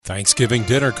Thanksgiving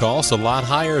dinner costs a lot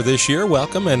higher this year.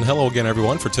 Welcome and hello again,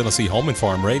 everyone, for Tennessee Home and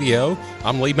Farm Radio.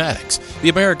 I'm Lee Maddox. The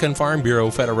American Farm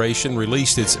Bureau Federation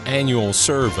released its annual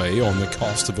survey on the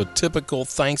cost of a typical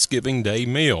Thanksgiving Day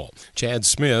meal. Chad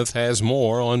Smith has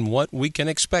more on what we can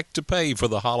expect to pay for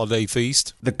the holiday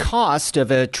feast. The cost of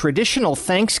a traditional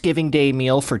Thanksgiving Day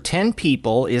meal for 10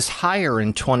 people is higher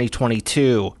in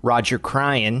 2022. Roger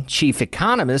Cryan, chief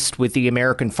economist with the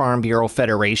American Farm Bureau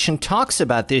Federation, talks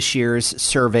about this year's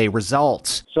survey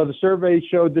results. So the survey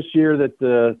showed this year that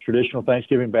the traditional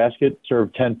Thanksgiving basket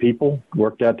served 10 people,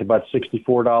 worked out to about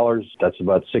 $64. That's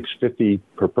about $6.50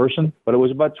 per person, but it was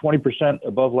about 20%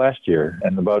 above last year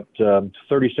and about 36%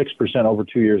 over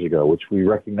 2 years ago, which we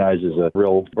recognize is a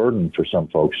real burden for some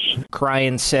folks.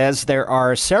 Cryan says there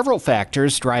are several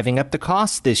factors driving up the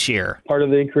cost this year. Part of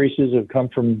the increases have come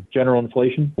from general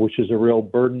inflation, which is a real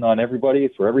burden on everybody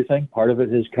for everything. Part of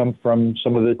it has come from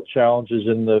some of the challenges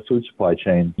in the food supply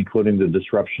chain, including the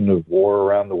disruption of war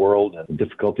around the world and the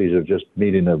difficulties of just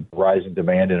meeting a rising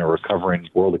demand in a recovering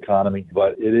world economy.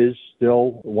 But it is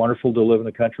still wonderful to live in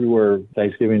a country where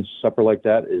Thanksgiving supper like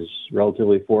that is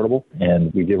relatively affordable,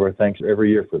 and we give our thanks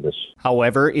every year for this.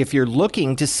 However, if you're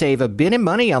looking to save a bit of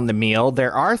money on the meal,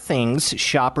 there are things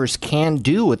shoppers can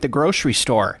do at the grocery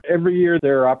store. Every year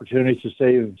there are opportunities to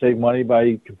save money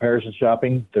by comparison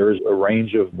shopping. There's a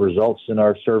range of results in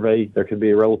our survey. There can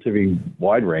be a relatively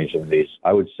wide range of these.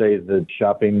 I would say that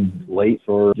shopping late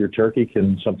for your turkey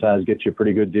can sometimes get you a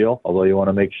pretty good deal, although you want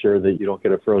to make sure that you don't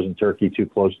get a frozen turkey too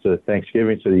close to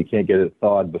Thanksgiving so that you can't get it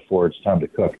thawed before it's time to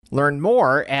cook. Learn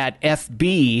more at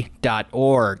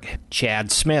fb.org.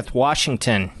 Chad Smith,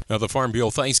 Washington. Now, the Farm Bureau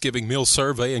Thanksgiving Meal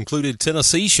Survey included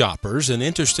Tennessee shoppers, and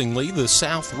interestingly, the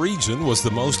South region was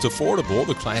the most affordable.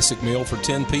 The classic meal for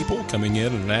 10 people coming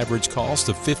in at an average cost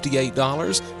of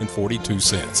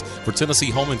 $58.42. For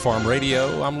Tennessee Home and Farm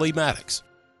Radio, I'm Lee Maddox.